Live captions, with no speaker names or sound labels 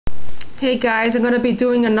Hey guys, I'm going to be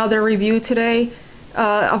doing another review today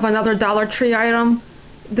of another Dollar Tree item.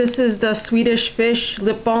 This is the Swedish Fish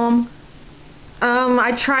lip balm.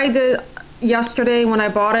 I tried it yesterday when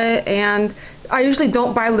I bought it, and I usually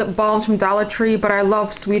don't buy lip balms from Dollar Tree, but I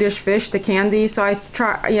love Swedish Fish, the candy, so I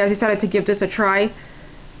decided to give this a try.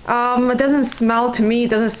 It doesn't smell, to me, it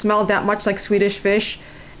doesn't smell that much like Swedish Fish.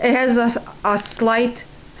 It has a slight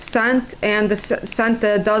scent, and the scent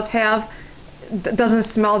that it does have doesn't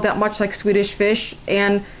smell that much like Swedish Fish,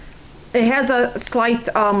 and it has a slight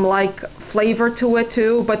like flavor to it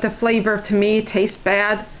too, but the flavor to me tastes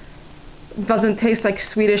bad. It doesn't taste like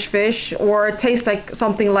Swedish Fish, or it tastes like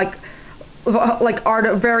something like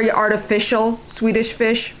very artificial Swedish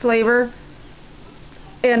Fish flavor.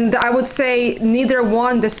 And I would say neither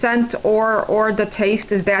one, the scent or the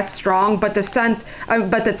taste, is that strong, but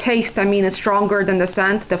the taste, I mean, is stronger than the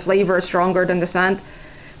scent. The flavor is stronger than the scent.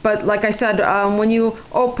 But like I said, when you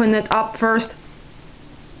open it up first,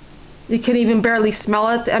 you can even barely smell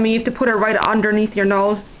it. I mean, you have to put it right underneath your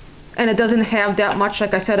nose, and it doesn't have that much,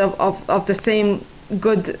 like I said, of the same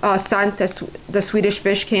good scent as the Swedish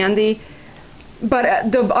Fish candy. But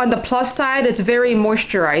on the plus side, it's very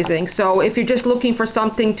moisturizing. So if you're just looking for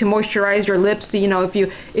something to moisturize your lips, you know,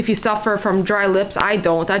 if you suffer from dry lips, I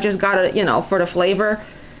don't. I just got it, you know, for the flavor.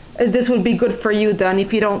 This would be good for you then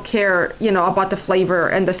if you don't care, you know, about the flavor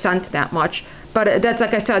and the scent that much. But that's,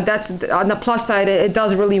 like I said, that's on the plus side. It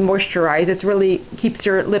does really moisturize. It really keeps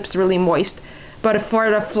your lips really moist. But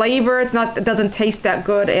for the flavor, it doesn't taste that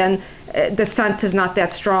good, and the scent is not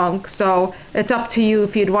that strong. So it's up to you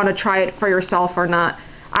if you'd want to try it for yourself or not.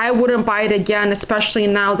 I wouldn't buy it again, especially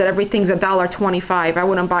now that everything's $1.25. I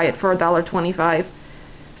wouldn't buy it for $1.25.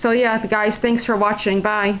 So yeah, guys, thanks for watching.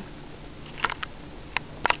 Bye.